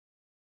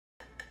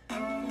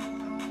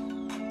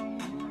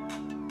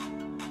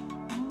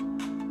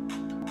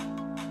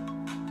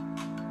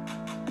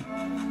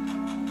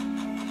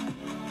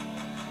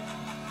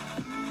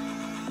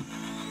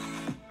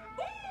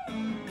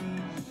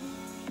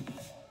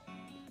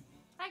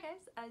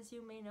as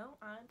you may know,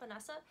 I'm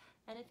Vanessa,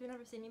 and if you've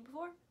never seen me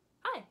before,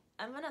 hi,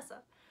 I'm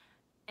Vanessa.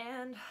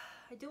 And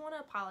I do want to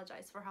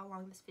apologize for how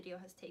long this video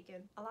has taken.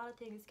 A lot of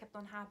things kept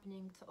on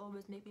happening to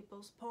always make me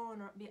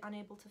postpone or be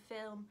unable to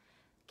film.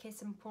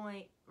 Case in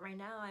point, right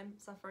now I'm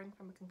suffering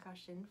from a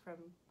concussion from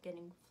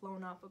getting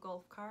flown off a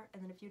golf cart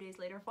and then a few days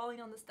later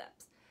falling on the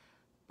steps.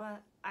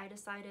 But I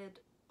decided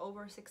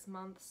over 6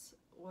 months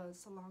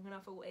was a long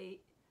enough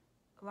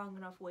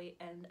wait,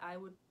 and I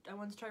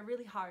wanted to try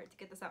really hard to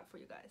get this out for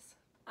you guys.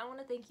 I want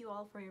to thank you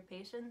all for your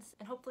patience,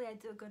 and hopefully I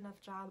do a good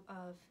enough job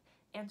of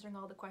answering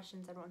all the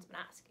questions everyone's been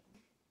asking.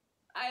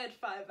 I had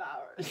 5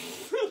 hours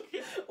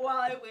while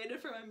I waited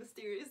for my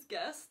mysterious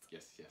guest.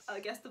 Yes.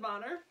 Guest of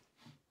honor.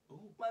 Ooh.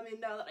 Let me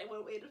know that I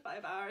waited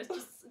 5 hours.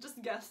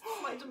 Just guessed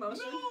my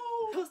demotion. No.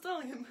 I was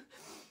telling him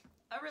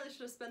I really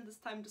should have spent this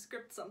time to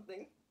script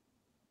something.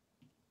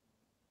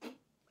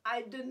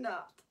 I did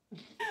not.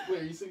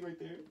 Wait, are you sitting right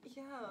there?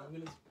 Yeah.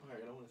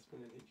 Alright, I don't want to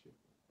spin and hit you.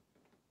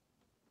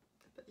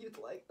 But you'd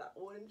like that,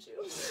 wouldn't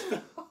you?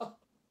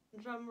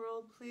 Drum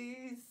roll,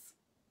 please.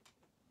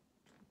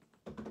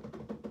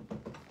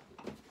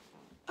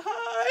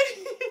 Hi!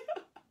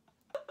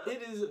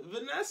 It is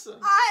Vanessa.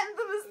 I'm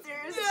the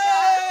mysterious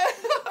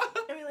guest.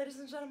 Anyway, ladies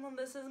and gentlemen,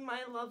 this is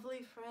my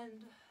lovely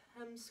friend,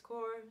 M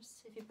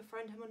Scores. If you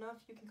befriend him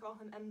enough, you can call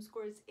him M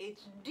Scores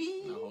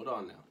HD. Now, hold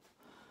on now.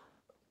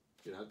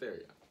 You're not there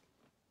yet.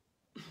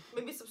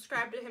 Maybe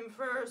subscribe to him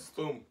first.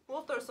 Boom.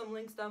 We'll throw some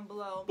links down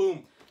below.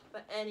 Boom.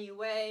 But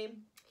anyway,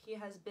 he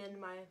has been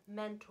my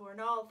mentor in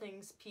all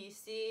things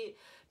PC,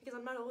 because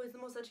I'm not always the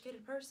most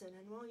educated person,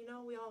 and well, you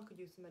know, we all could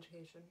use some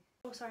education.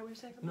 Oh, sorry, what were you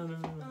saying? No.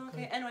 Oh,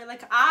 okay, anyway,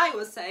 like I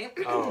was saying.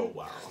 Oh,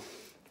 wow.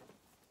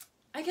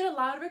 I get a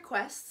lot of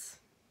requests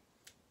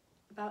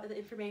about the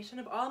information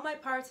of all my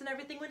parts and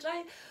everything, which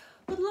I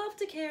would love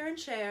to care and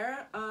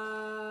share,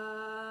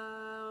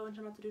 which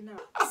I'm about to do now.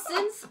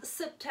 Since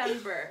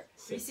September,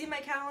 you see my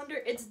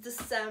calendar, it's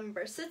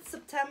December. Since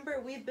September,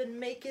 we've been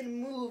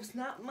making moves,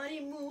 not money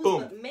moves,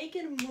 Boom. but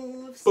making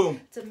moves Boom.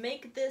 to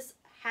make this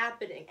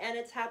happening, and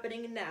it's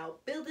happening now.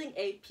 Building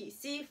a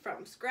PC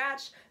from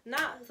scratch,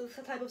 not the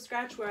type of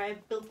scratch where I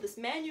built this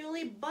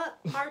manually,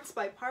 but parts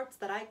by parts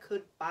that I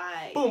could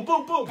buy. Boom,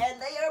 boom, boom.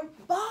 And they are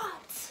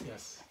bought!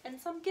 Yes. And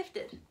some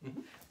gifted.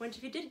 Mm-hmm. Which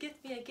if you did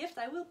gift me a gift,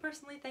 I will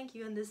personally thank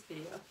you in this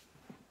video.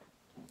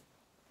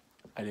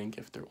 I didn't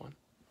gift her one.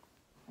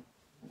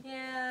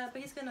 Yeah,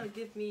 but he's gonna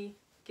gift me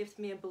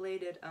a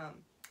belated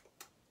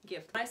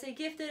gift. When I say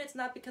gifted, it's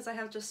not because I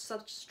have just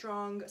such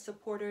strong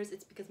supporters,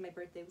 it's because my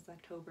birthday was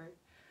October.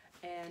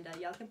 And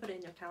y'all can put it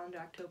in your calendar,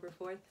 October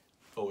 4th.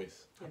 Always.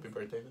 Yes. Happy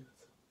birthday, Vince.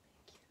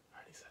 Thank you. I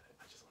already said it.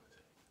 I just want to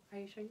say it. Are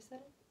you sure you said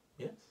it?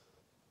 Yes.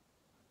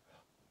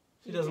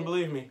 She You doesn't did.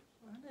 believe me.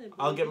 Well, I didn't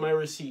I'll believe get you. my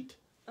receipt.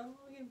 Oh,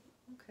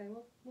 okay,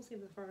 well, we'll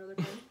save that for another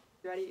time.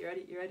 You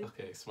ready?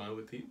 Okay, smile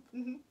with teeth.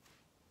 Mm-hmm.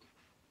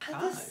 Hi.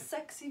 The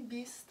sexy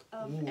beast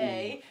of Ooh.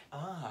 A.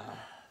 Ah.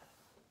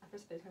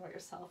 First, talking about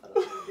yourself. I don't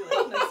know if you're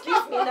like,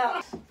 excuse me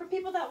now. For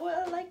people that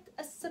would like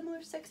a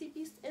similar sexy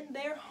beast in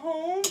their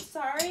home,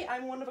 sorry,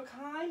 I'm one of a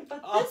kind,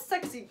 but this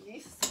sexy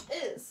beast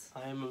is.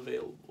 I am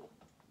available.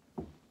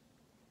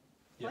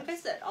 Yes. Like I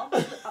said,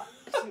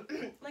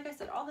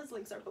 all his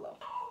links are below.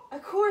 A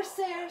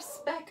Corsair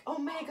Spec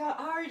Omega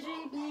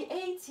RGB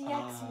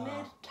ATX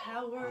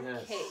mid-tower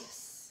yes.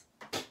 case.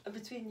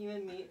 Between you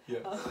and me.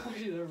 Yeah.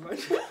 Actually, never mind.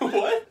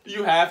 What?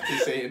 You have to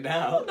say it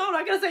now. No, I'm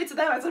not gonna say it to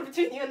them. I said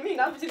between you and me,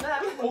 not between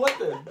them. What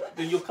then?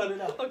 Then you'll cut it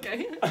out.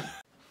 Okay.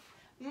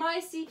 My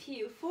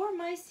CPU. For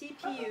my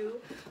CPU,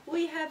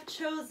 we have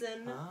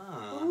chosen.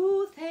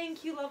 Ooh,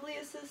 thank you, lovely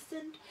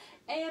assistant.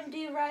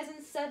 AMD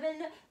Ryzen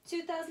 7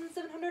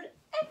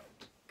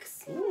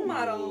 2700X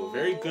model.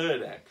 Very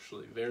good,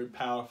 actually. Very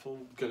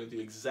powerful. Gonna do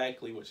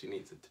exactly what she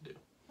needs it to do.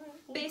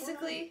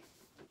 Basically,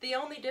 the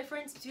only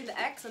difference between the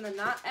X and the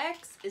not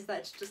X is that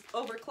it's just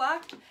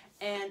overclocked,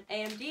 and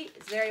AMD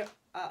is very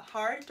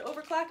hard to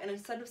overclock, and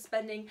instead of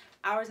spending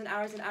hours and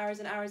hours and hours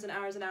and hours and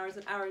hours and hours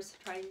and hours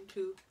trying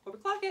to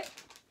overclock it,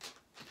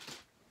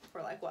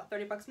 for like what,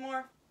 30 bucks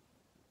more,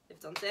 if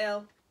it's on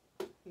sale,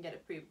 you can get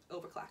it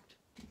pre-overclocked.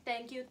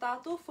 Thank you,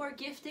 Tato, for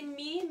gifting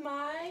me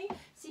my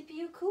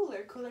CPU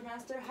cooler. Cooler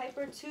Master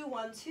Hyper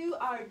 212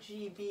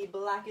 RGB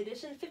Black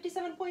Edition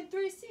 57.3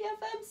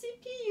 CFM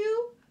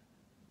CPU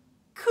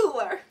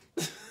cooler.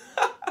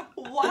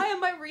 Why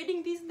am I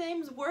reading these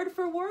names word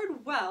for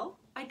word? Well,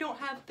 I don't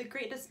have the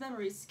greatest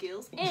memory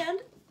skills,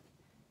 and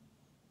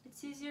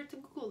it's easier to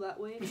Google that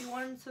way if you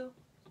wanted to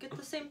get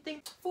the same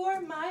thing.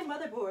 For my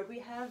motherboard, we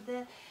have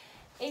the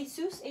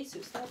Asus,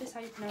 that is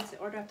how you pronounce it,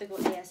 or do I have to go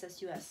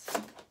ASUS?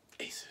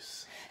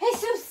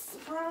 Asus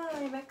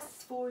Prime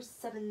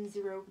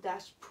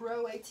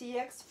X470-Pro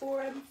ATX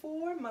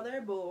 4M4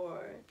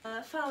 motherboard.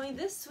 Following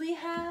this, we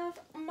have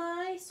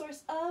my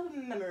source of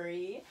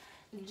memory,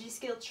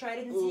 G-Skill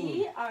Trident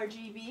Z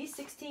RGB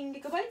 16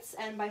 gigabytes,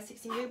 and by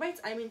 16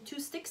 gigabytes, I mean 2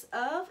 sticks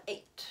of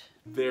 8.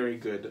 Very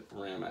good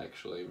RAM,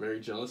 actually. Very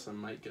jealous. I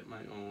might get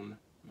my own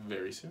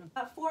very soon.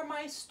 For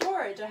my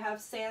storage, I have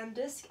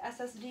SanDisk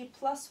SSD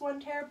plus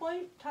 1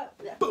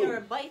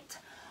 terabyte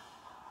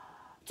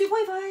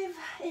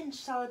 2.5-inch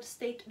solid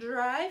state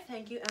drive.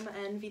 Thank you, Emma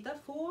and Vita,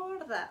 for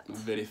that.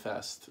 Very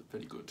fast,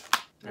 very good.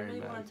 I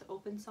really wanted to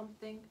open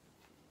something,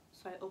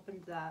 so I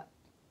opened that.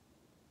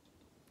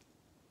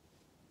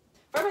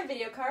 For my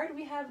video card,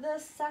 we have the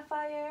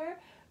Sapphire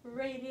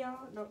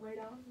Radeon. No,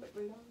 Radeon, but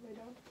Radeon.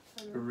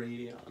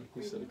 Radeon.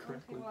 You said it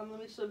correctly. Okay, well, let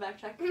me just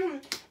backtrack.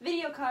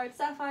 Video card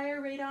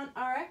Sapphire Radeon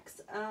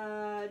RX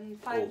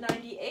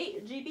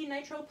 598 GB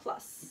Nitro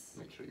Plus.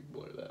 Make sure you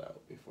blur that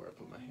out before I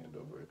put my hand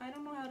over it. I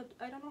don't know how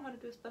to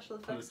do special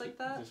effects like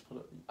that. Just put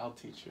it, I'll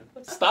teach you.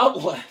 Stop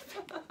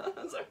laughing.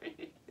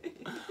 Sorry.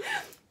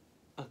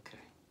 Okay.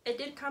 It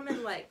did come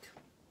in like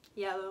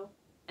yellow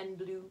and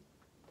blue.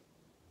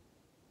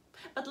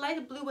 But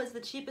light blue was the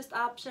cheapest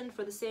option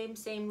for the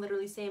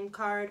literally same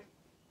card.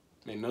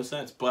 Made no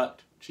sense,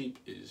 but cheap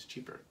is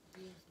cheaper.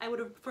 I would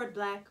have preferred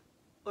black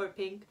or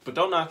pink. But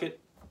don't knock it.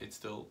 It's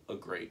still a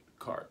great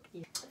card.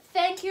 Yeah.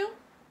 Thank you,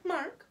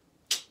 Mark,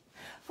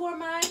 for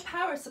my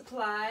power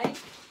supply.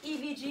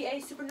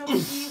 EVGA Supernova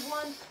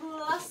D1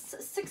 Plus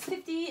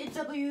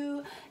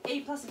 650W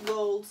 80 Plus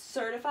Gold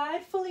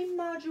Certified Fully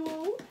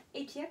Module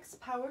ATX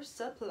Power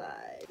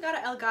Supply. Got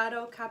an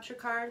Elgato capture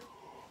card.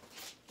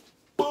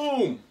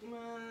 Boom!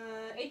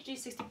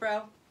 HD60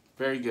 Pro.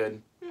 Very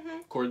good.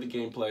 Record the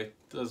gameplay.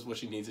 Does what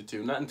she needs it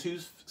to. Nothing too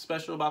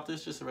special about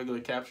this, just a regular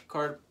capture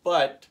card.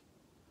 But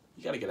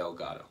you gotta get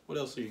Elgato. What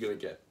else are you gonna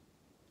get?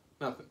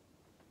 Nothing.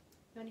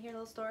 You wanna hear a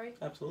little story?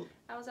 Absolutely.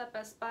 I was at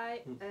Best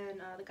Buy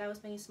and the guy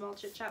was making a small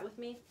chit chat with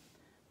me.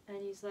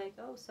 And he's like,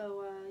 oh,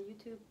 so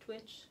YouTube,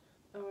 Twitch,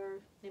 or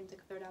name the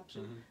third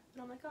option.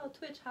 And I'm like, oh,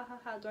 Twitch, ha ha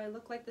ha. Do I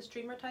look like the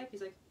streamer type?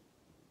 He's like,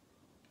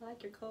 I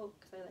like your coat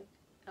because I like.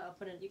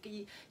 Put in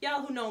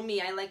y'all who know me,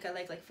 I like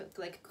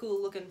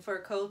cool looking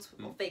fur coats,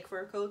 well, fake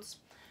fur coats.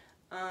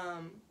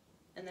 And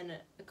then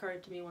it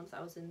occurred to me once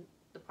I was in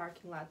the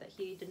parking lot that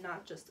he did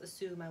not just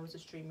assume I was a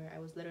streamer. I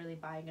was literally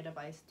buying a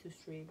device to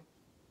stream.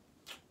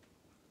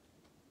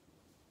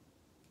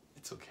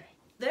 It's okay.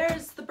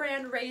 There's the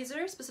brand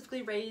Razer,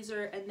 specifically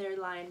Razer and their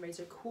line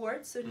Razer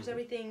Quartz. So there's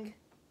everything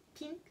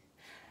pink.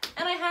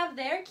 And I have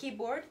their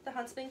keyboard, the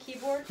Huntsman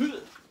keyboard.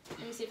 Let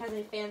me see if it has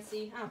any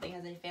fancy. I don't think it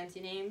has any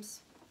fancy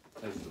names.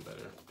 That's the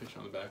better picture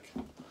on the back.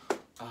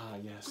 Ah,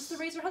 yes. This is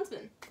the Razer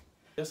Huntsman.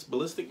 Yes,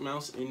 ballistic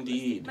mouse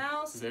indeed. Ballistic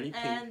mouse, very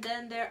pink. and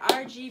then their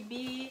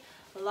RGB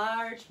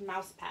large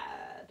mouse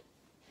pad.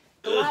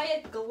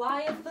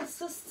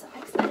 Goliathus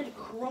extended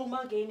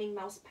chroma gaming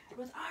mouse pad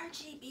with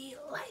RGB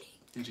lighting.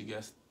 Did you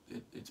guess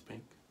it's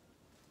pink?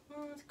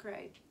 Oh, it's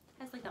great.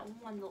 It has like that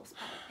one little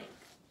spot of pink.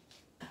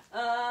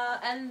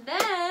 And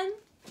then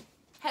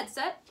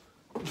headset.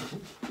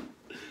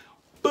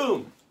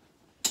 Boom!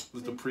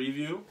 With the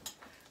preview.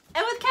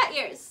 And with cat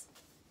ears.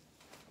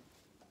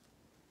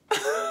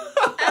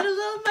 And a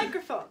little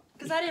microphone.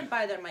 Because I didn't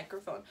buy their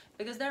microphone.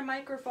 Because their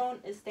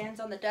microphone stands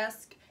on the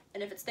desk.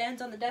 And if it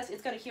stands on the desk,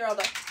 it's going to hear all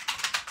the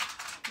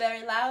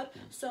very loud.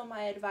 So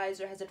my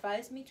advisor has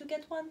advised me to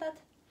get one that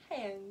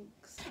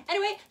hangs.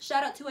 Anyway,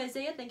 shout out to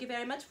Isaiah. Thank you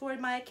very much for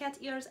my cat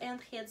ears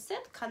and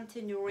headset.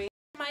 Continuing.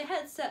 My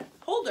headset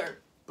holder.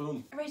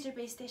 Boom. Razer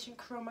Base Station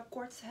Chroma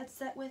Quartz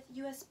headset with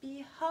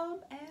USB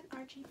hub and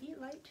RGB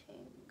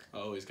lighting.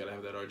 Always gotta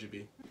have that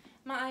RGB.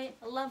 My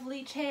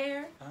lovely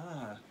chair.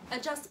 Ah.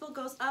 Adjustable,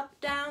 goes up,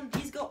 down.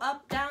 These go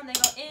up, down. They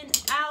go in,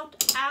 out,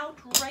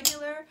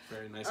 regular.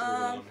 Very nice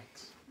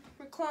ergonomics.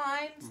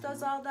 Reclines,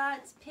 does all that.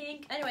 It's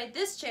pink. Anyway,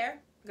 this chair,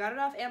 got it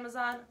off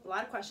Amazon. A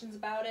lot of questions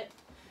about it.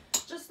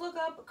 Just look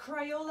up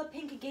Crayola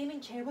pink gaming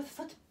chair with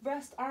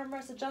footrest,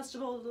 armrest,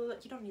 adjustable.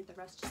 You don't need the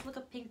rest. Just look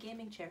up pink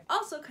gaming chair.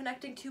 Also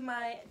connecting to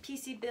my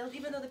PC build,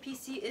 even though the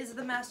PC is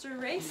the master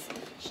race.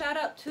 Shout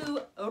out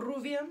to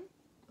Ruvium.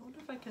 I wonder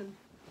if I can.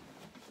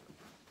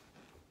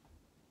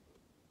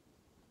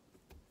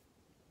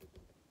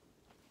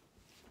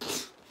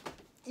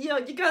 Yeah,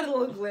 you got a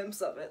little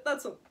glimpse of it.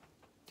 That's a.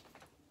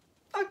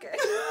 Okay.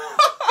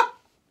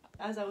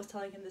 As I was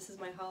telling him, this is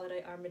my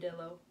holiday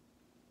armadillo.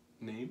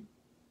 Name?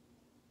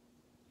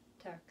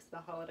 Tex, the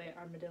holiday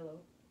armadillo.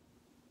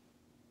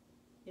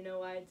 You know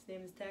why its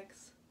name is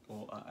Tex?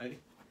 Well,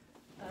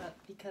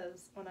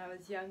 Because when I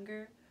was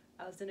younger,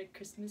 I was in a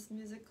Christmas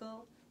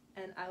musical,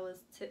 and I was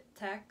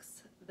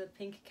Tex, the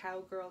pink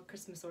cowgirl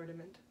Christmas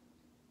ornament.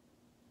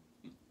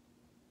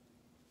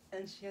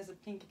 And she has a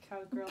pink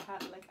cowgirl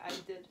hat like I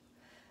did.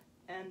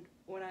 And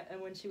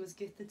when she was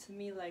gifted to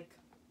me, like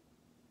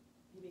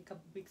maybe a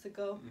couple weeks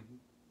ago,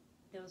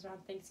 it was around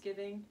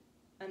Thanksgiving,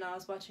 and I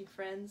was watching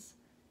Friends.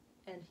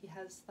 And he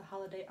has the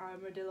holiday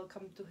armadillo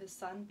come to his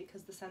son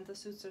because the Santa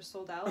suits are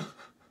sold out.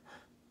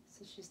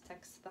 So she's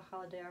texted the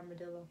holiday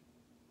armadillo.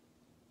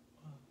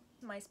 Wow.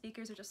 My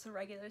speakers are just the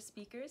regular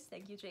speakers.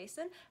 Thank you,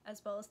 Jason.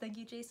 As well as thank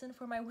you, Jason,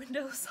 for my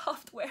Windows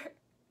software.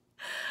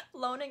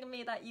 Loaning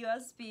me that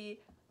USB,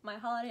 my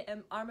holiday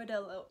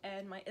armadillo,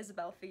 and my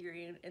Isabel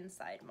figurine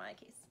inside my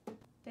case.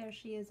 There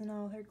she is in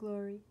all her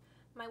glory.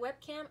 My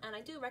webcam, and I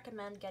do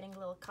recommend getting a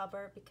little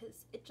cover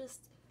because it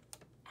just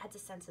adds a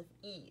sense of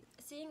ease.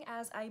 Seeing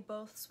as I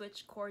both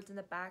switch cords in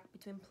the back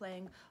between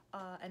playing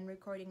and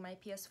recording my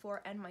PS4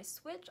 and my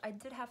Switch, I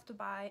did have to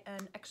buy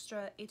an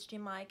extra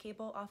HDMI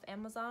cable off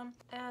Amazon.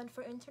 And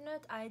for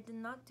internet, I did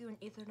not do an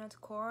Ethernet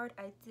cord.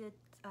 I did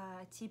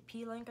a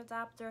TP-Link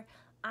adapter.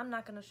 I'm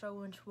not gonna show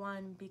which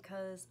one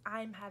because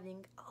I'm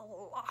having a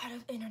lot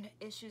of internet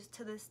issues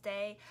to this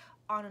day,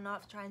 on and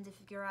off, trying to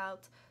figure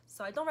out.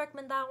 So I don't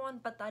recommend that one,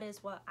 but that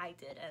is what I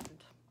did. And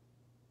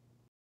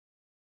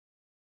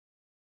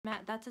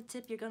Matt, that's a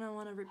tip you're gonna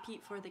want to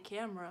repeat for the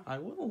camera. I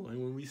will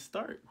when we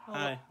start.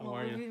 Hi, how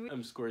are you?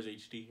 I'm Scores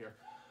HD here.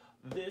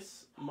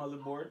 This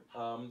motherboard,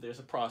 there's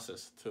a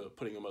process to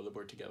putting a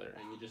motherboard together,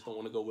 and you just don't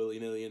want to go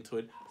willy-nilly into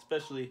it,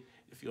 especially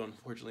if you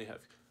unfortunately have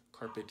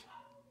carpet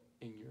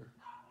in your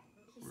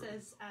He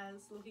says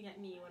as looking at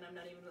me when I'm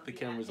not even looking at The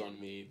camera's him. on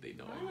me, they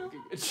know I'm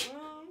looking at you.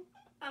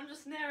 I'm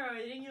just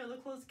narrating, you know, the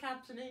closed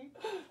captioning.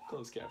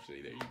 Closed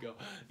captioning, there you go.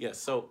 Yes,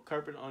 so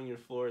carpet on your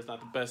floor is not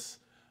the best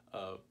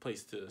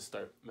place to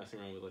start messing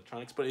around with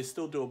electronics, but it's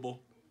still doable,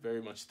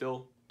 very much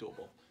still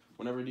doable.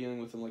 Whenever dealing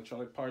with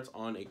electronic parts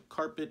on a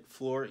carpet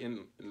floor,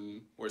 in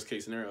worst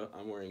case scenario,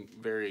 I'm wearing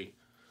very,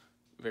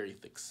 very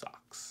thick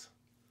socks.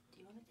 Do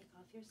you want to take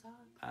off your socks?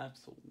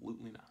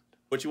 Absolutely not.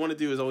 What you want to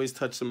do is always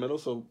touch the middle,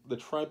 so the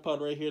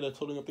tripod right here that's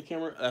holding up the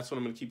camera, that's what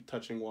I'm going to keep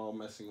touching while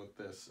messing with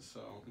this,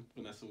 so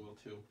Vanessa will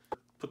too.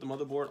 Put the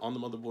motherboard on the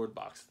motherboard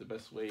box, the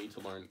best way to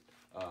learn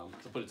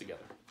to put it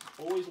together.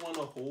 Always want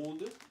to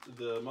hold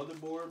the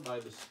motherboard by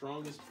the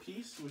strongest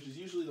piece, which is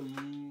usually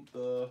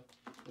the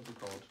what's it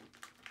called?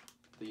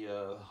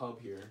 The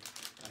hub here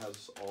that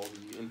has all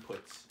the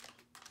inputs.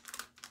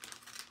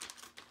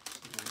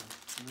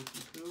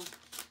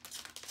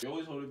 You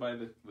always hold it by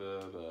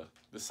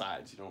the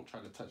sides. You don't try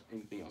to touch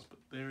anything else. But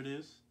there it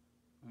is.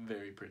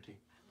 Very pretty.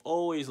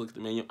 Always look at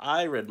the manual.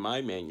 I read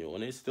my manual,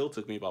 and it still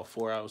took me about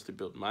 4 hours to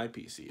build my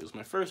PC. It was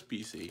my first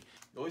PC. You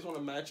always want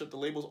to match up the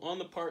labels on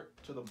the part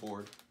to the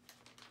board.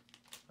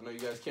 I know you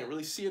guys can't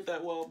really see it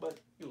that well, but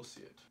you'll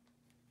see it.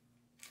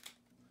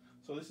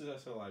 So this is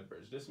SLI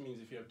bridge. This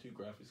means if you have two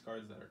graphics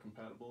cards that are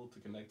compatible to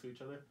connect to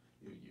each other,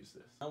 you use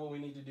this. Now what we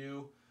need to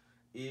do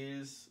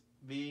is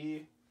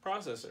the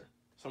processor.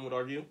 Some would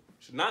argue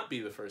should not be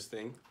the first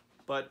thing,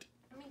 but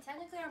I mean,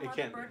 technically our it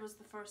can motherboard be. was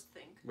the first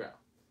thing. Yeah,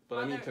 but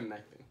I mean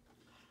connecting.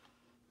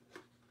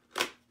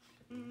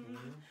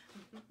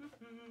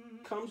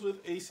 Comes with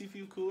a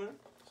CPU cooler,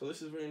 so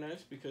this is very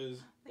nice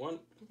because one.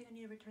 Do you think I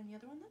need to return the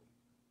other one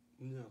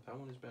then? No, that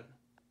one is better.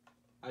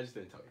 I just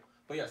didn't tell you.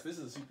 But yes, this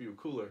is a CPU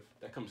cooler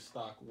that comes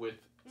stock with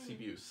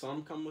CPUs.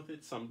 Some come with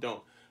it, some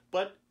don't.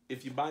 But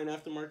if you buy an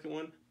aftermarket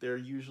one, they're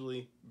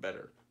usually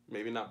better.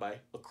 Maybe not by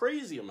a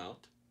crazy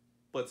amount,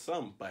 but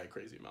some by a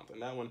crazy amount.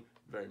 And that one,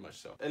 very much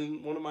so.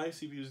 And one of my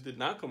CPUs did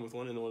not come with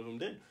one, and one of them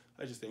did.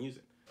 I just didn't use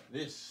it.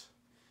 This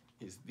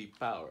is the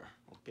power,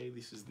 okay?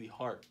 This is the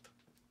heart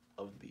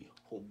of the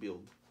whole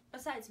build.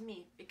 Besides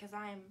me, because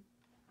I'm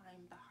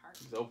the heart.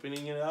 He's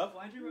opening it up.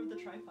 Why'd you rub the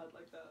tripod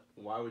like that?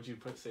 Why would you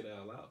say that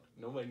out loud?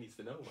 Nobody needs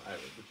to know why I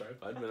rubbed the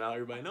tripod, but now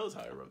everybody knows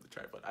how I rubbed the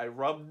tripod. I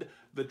rubbed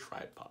the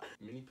tripod.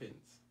 Mini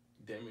pins.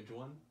 Damage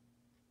one,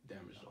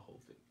 damage the whole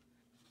thing.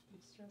 I'm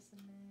stressing,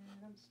 man.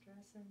 I'm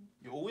stressing.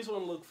 You always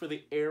want to look for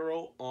the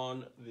arrow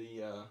on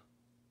the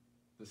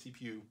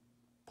CPU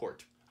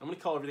port. I'm going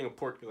to call everything a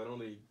port because I don't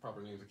know the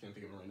proper names. I can't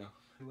think of it right now.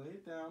 You lay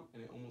it down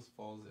and it almost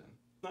falls in.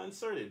 It's not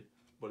inserted,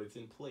 but it's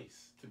in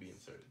place to be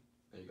inserted.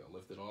 There you go.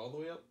 Lift it all the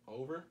way up,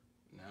 over.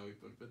 Now we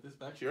put this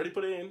back. She already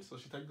put it in, so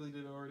she technically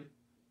did it already.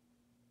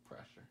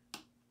 Pressure.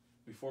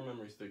 Before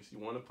memory sticks, you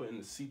want to put in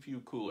the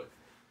CPU cooler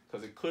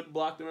because it could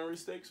block the memory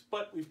sticks,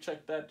 but we've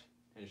checked that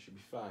and it should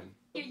be fine.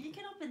 Here, you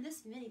can open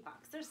this mini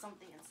box. There's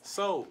something inside.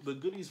 So the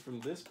goodies from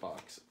this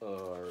box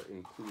are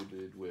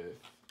included with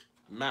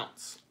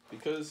mounts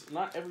because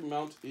not every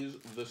mount is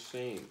the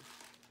same.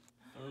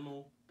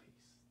 Thermal paste.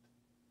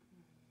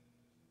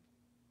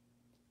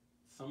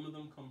 Some of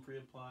them come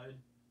pre-applied.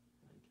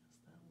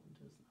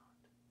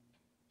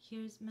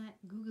 Here's Matt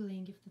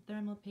Googling if the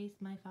thermal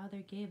paste my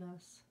father gave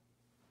us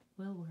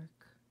will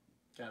work.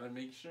 Gotta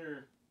make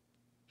sure.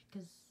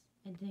 Because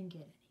I didn't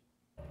get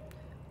any.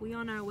 We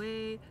on our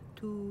way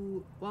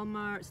to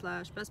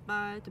Walmart/Best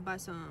Buy to buy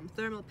some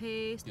thermal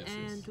paste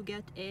to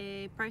get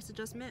a price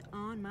adjustment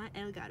on my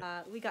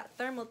Elgato. We got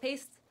thermal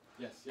paste.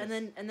 Yes. And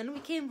then we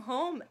came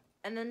home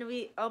and then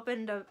we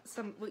opened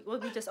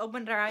we just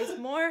opened our eyes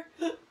more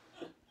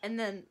and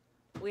then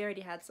we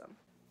already had some.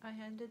 I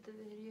ended the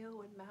video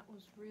when Matt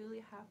was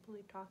really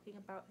happily talking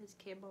about his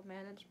cable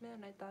management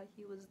and I thought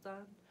he was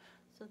done.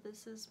 So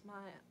this is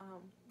my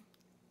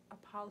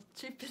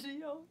apology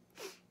video.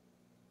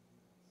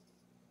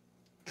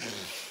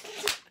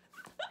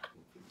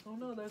 Oh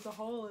no, there's a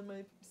hole in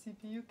my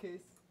CPU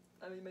case.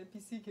 I mean my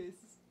PC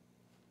case.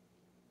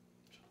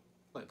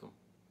 Like them.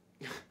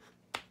 Why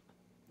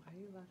are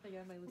you laughing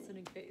at my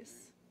listening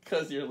face?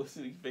 Because your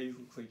listening face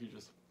looks like you're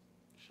just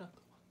shut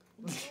the fuck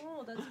up.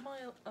 No, that's my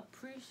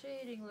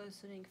appreciating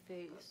listening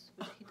face,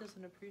 which he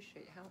doesn't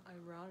appreciate. How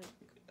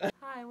ironic.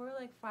 Hi, we're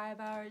like 5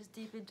 hours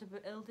deep into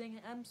building.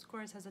 M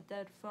Scores has a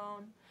dead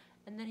phone,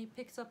 And then he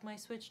picks up my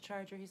Switch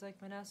charger. He's like,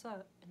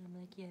 Vanessa? And I'm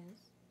like,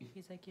 yes.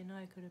 He's like, you know,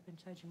 I could have been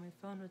charging my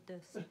phone with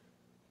this.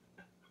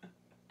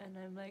 And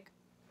I'm like,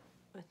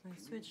 with my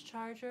Switch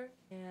charger?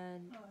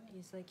 And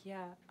he's like,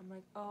 yeah. I'm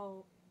like,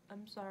 oh,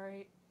 I'm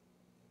sorry.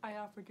 I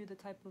offered you the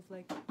type of,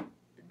 like,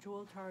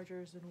 jewel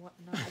chargers and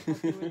whatnot. I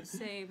thought they were the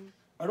same.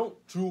 I don't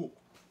jewel.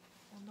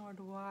 Well, nor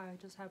do I. I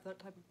just have that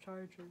type of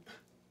charger.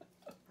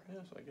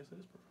 Yeah, so I guess it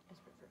is perfect. It's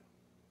perfect.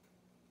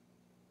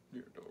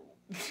 You're adorable.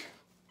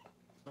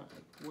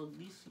 Alright, plug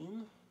this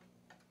in.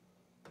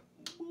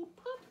 Whoop.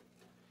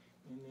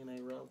 And then I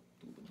route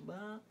to the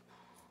back.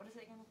 What is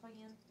it going to plug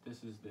in?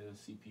 This is the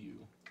CPU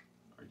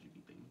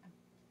RGB thing.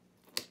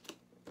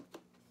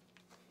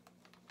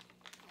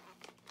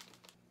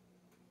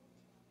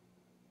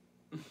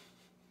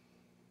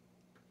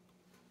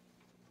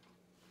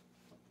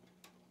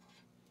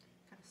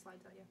 Kind of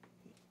slides out, yeah.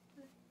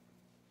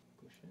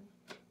 Push in.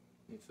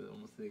 It's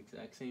almost the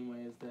exact same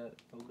way as that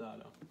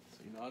Elgato. So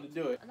you know how to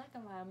do it. I'm not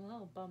gonna lie, I'm a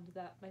little bummed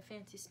that my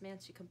fancy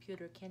smancy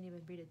computer can't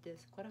even read a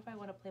disc. What if I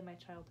want to play my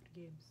childhood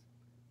games?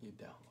 You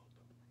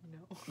download them.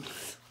 No.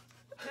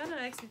 Kind of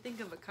makes me think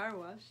of a car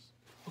wash.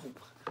 Oh.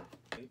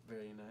 Okay,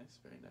 very nice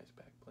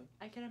backplate.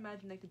 I can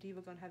imagine like the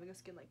Diva Gun having a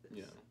skin like this.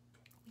 Yeah.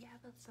 We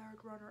have a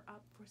third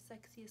runner-up for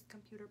sexiest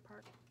computer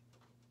part.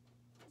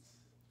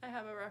 I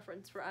have a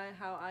reference for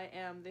how I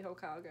am the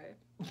Hokage.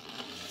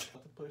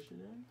 About to push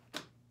it in.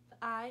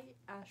 I,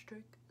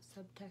 asterisk,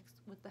 subtext,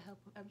 with the help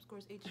of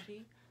M-Scores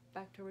HG,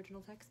 back to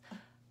original text,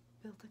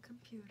 built a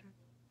computer.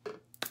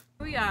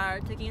 We are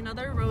taking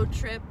another road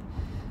trip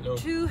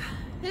to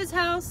his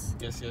house.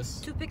 Yes.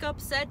 To pick up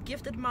said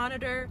gifted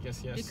monitor.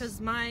 Yes. Because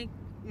my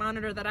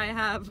monitor that I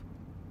have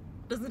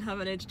doesn't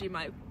have an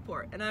HDMI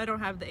port, and I don't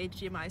have the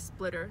HDMI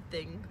splitter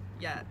thing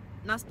yet.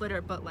 Not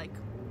splitter, but like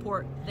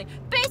port thing.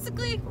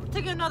 Basically, we're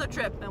taking another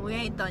trip, and we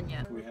ain't done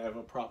yet. We have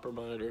a proper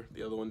monitor.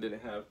 The other one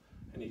didn't have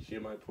an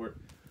HDMI port,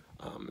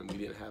 and we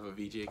didn't have a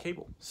VGA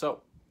cable.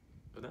 So,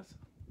 Vanessa,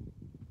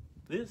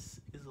 this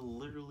is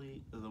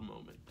literally the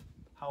moment.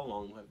 How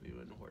long have you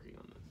been working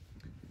on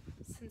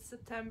this? Since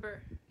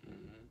September.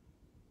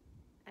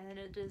 And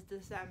it is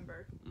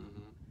December.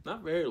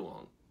 Not very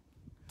long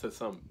to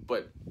some,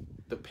 but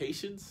the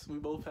patience we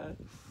both had.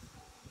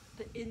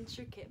 The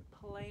intricate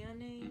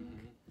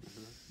planning.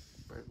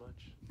 Very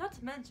much. Not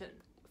to mention,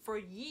 for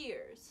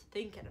years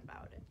thinking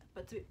about it,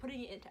 but to be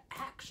putting it into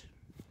action.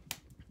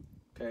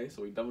 Okay,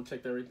 so we double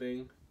checked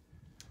everything.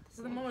 This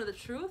is the moment of the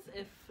truth.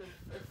 If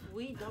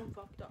we don't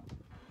fucked up,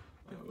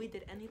 if we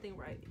did anything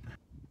right.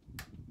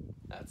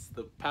 That's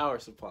the power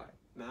supply.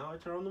 Now I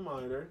turn on the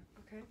monitor.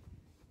 Okay.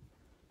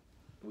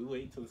 We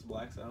wait until this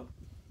blacks out.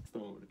 It's the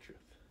moment of truth.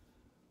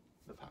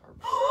 The power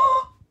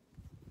button.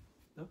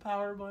 The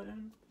power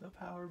button. The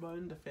power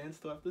button. The fan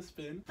still have to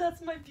spin.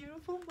 That's my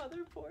beautiful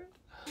motherboard.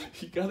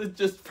 You gotta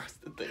just press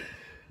the thing.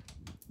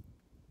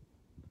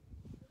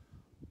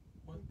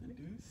 What the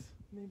deuce?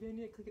 Maybe I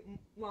need to click it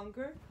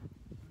longer.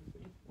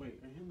 Wait,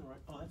 are you in the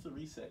right? Oh, that's a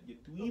reset. You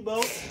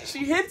dweebo. She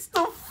hits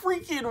the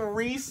freaking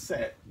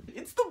reset.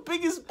 It's the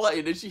biggest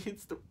button, and she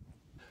hits the.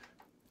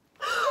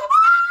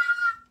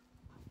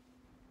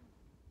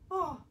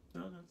 Oh.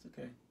 No, that's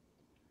okay.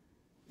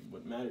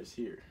 What matters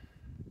here?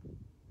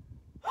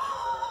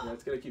 Yeah,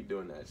 it's gonna keep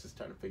doing that. It's just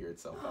trying to figure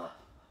itself out.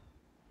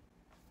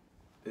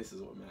 This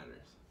is what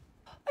matters.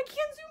 I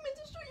can't zoom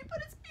in to show you,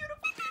 but it's beautiful.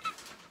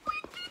 We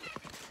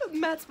did it.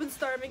 Matt's been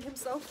starving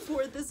himself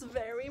for this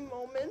very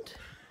moment.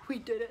 We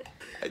did it.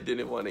 I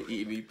didn't want to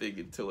eat anything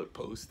until it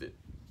posted.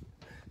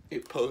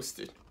 It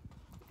posted.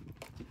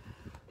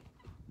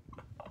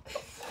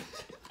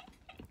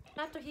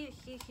 After he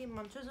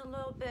munches a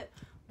little bit,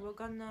 we're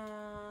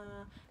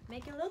gonna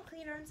make it a little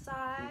cleaner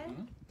inside,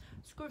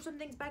 screw some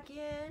things back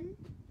in,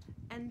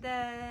 and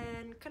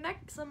then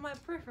connect some of my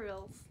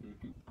peripherals.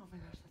 Oh my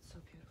gosh, that's so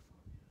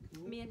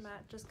beautiful. Me and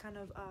Matt just kind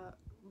of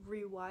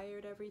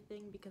rewired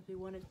everything because we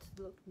wanted it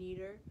to look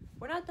neater.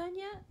 We're not done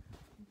yet,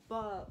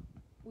 but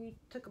we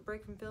took a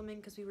break from filming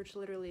because we were just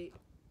literally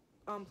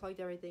unplugged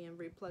everything and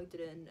replugged it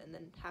in, and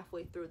then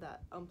halfway through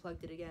that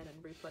unplugged it again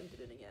and replugged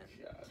it in again.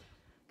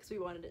 Because we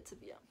wanted it to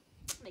be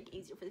make it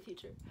easier for the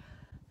future.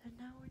 And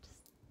now we're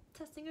just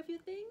testing a few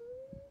things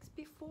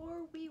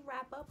before we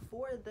wrap up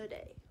for the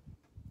day.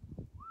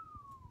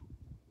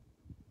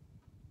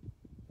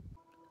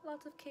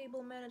 Lots of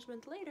cable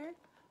management later,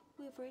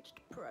 we've reached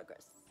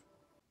progress.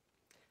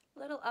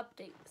 Little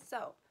update.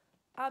 So,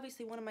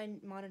 obviously one of my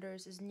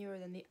monitors is newer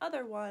than the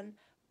other one,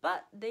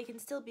 but they can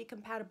still be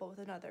compatible with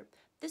another.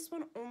 This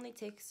one only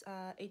takes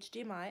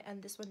HDMI,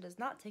 and this one does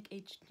not take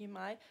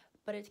HDMI,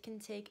 but it can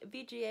take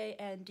VGA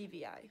and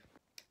DVI.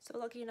 So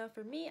lucky enough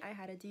for me, I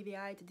had a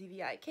DVI to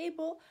DVI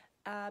cable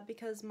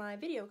because my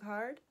video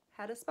card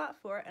had a spot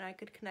for it, and I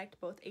could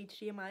connect both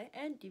HDMI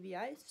and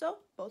DVI, so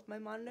both my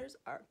monitors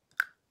are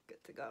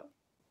good to go.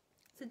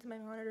 Since my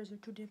monitors are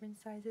two different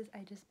sizes,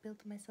 I just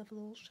built myself a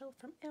little shelf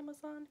from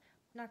Amazon.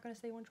 I'm not going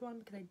to say which one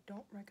because I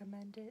don't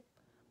recommend it.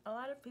 A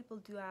lot of people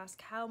do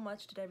ask, how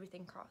much did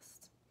everything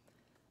cost?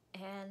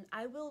 And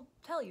I will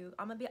tell you,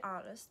 I'm going to be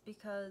honest,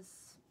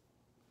 because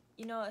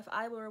you know, if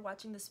I were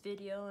watching this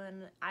video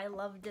and I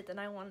loved it and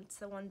I wanted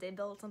to one day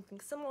build something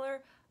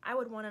similar, I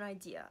would want an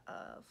idea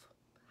of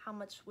how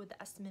much would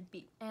the estimate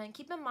be. And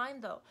keep in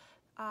mind though,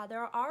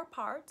 there are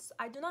parts,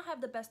 I do not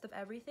have the best of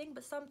everything,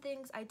 but some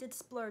things I did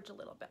splurge a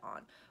little bit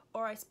on.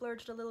 Or I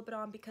splurged a little bit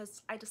on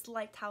because I just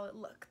liked how it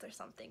looked or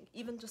something.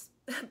 Even just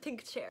a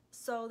pink chair.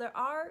 So there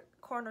are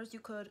corners you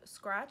could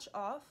scratch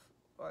off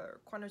or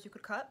corners you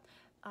could cut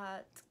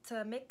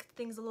to make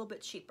things a little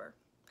bit cheaper.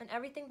 And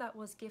everything that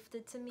was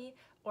gifted to me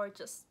or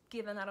just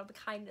given out of the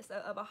kindness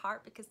of a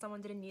heart because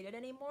someone didn't need it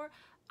anymore,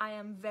 I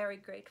am very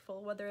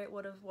grateful, whether it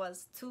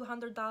was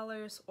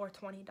 $200 or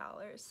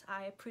 $20.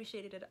 I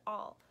appreciated it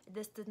all.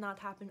 This did not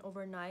happen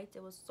overnight.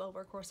 It was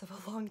over a course of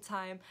a long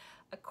time,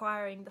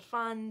 acquiring the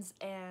funds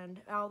and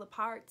all the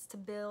parts to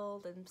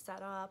build and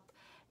set up.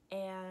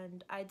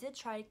 And I did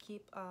try to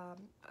keep a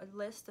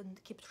list and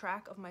keep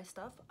track of my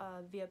stuff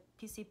via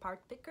PC Part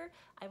Picker.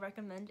 I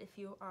recommend if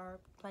you are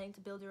planning to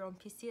build your own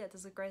PC, that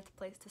is a great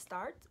place to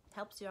start. It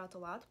helps you out a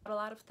lot. But a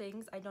lot of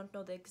things I don't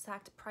know the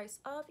exact price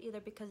of, either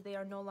because they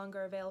are no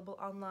longer available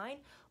online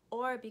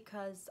or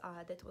because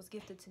that was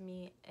gifted to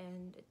me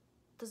and it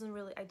doesn't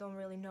really, I don't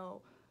really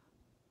know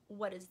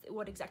what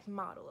exact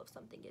model of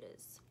something it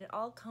is. It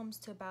all comes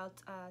to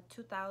about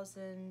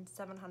 $2,700,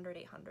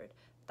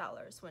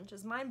 $800, which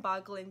is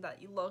mind-boggling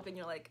that you look and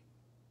you're like,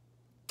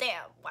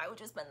 damn, why would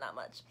you spend that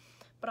much?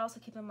 But also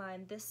keep in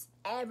mind, this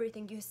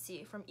everything you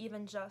see, from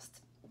even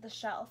just the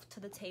shelf to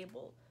the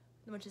table,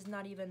 which is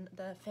not even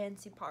the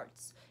fancy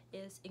parts,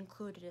 is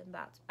included in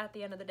that. At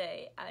the end of the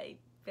day, I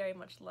very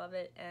much love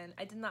it, and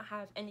I did not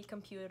have any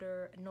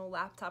computer, no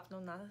laptop, no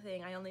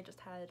nothing. I only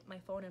just had my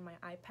phone and my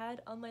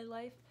iPad all my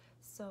life,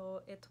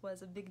 so it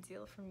was a big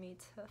deal for me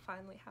to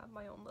finally have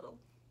my own little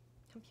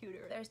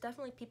computer. There's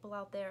definitely people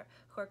out there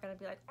who are gonna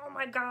be like, oh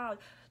my god,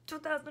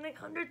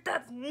 2,800,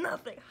 that's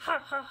nothing,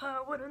 ha ha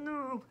ha, what a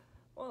noob.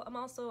 Well,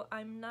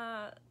 I'm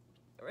not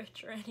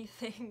rich or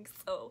anything,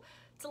 so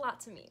it's a lot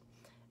to me.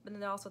 But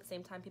then also at the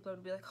same time, people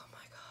would be like, oh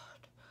my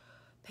god,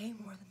 paying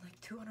more than like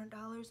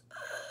 $200?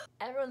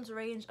 Everyone's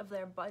range of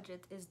their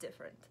budget is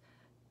different,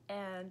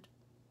 and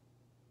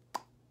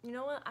you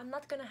know what, I'm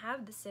not gonna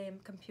have the same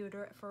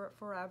computer for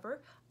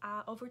forever.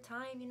 Over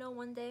time, you know,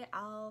 one day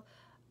I'll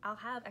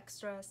have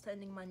extra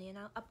spending money and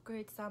I'll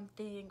upgrade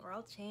something or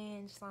I'll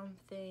change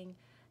something,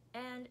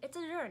 and it's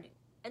a journey.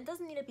 It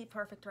doesn't need to be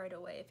perfect right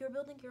away. If you're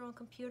building your own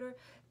computer,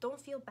 don't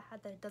feel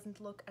bad that it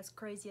doesn't look as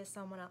crazy as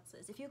someone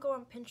else's. If you go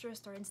on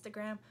Pinterest or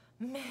Instagram,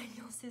 man,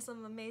 you'll see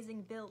some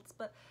amazing builds,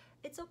 but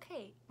it's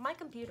okay. My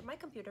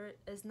computer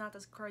is not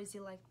as crazy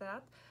like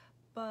that,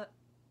 but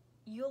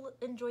you'll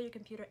enjoy your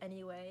computer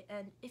anyway.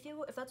 And if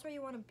that's where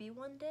you want to be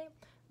one day,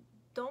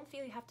 don't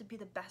feel you have to be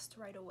the best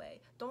right away.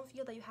 Don't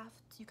feel that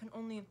you can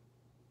only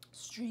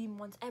stream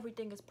once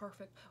everything is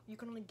perfect. You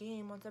can only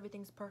game once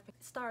everything's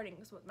perfect. Starting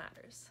is what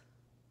matters.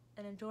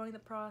 And enjoying the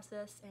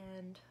process,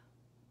 and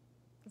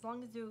as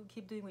long as you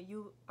keep doing what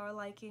you are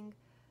liking,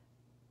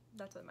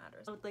 that's what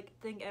matters. I would like to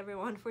thank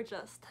everyone for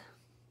just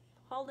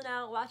holding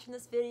out, watching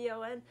this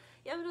video, and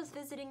just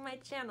visiting my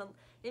channel.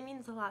 It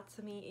means a lot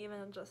to me,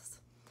 even just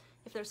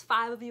if there's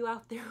 5 of you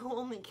out there who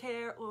only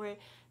care, or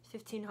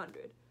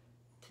 1,500.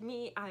 To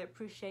me, I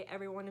appreciate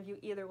every one of you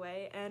either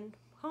way, and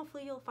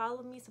hopefully you'll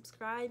follow me,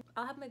 subscribe.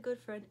 I'll have my good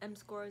friend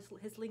M-Scores,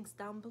 his links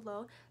down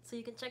below, so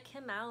you can check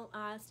him out.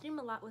 I stream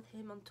a lot with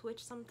him on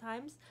Twitch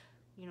sometimes,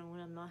 you know,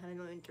 when I'm not having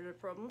no internet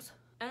problems.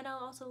 And I'll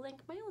also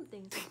link my own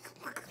things.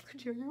 Are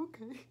you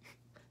okay?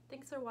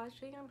 Thanks for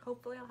watching, and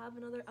hopefully I'll have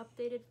another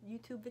updated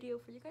YouTube video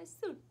for you guys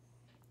soon.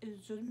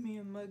 It's just me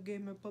and my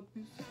gamer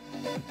puppies.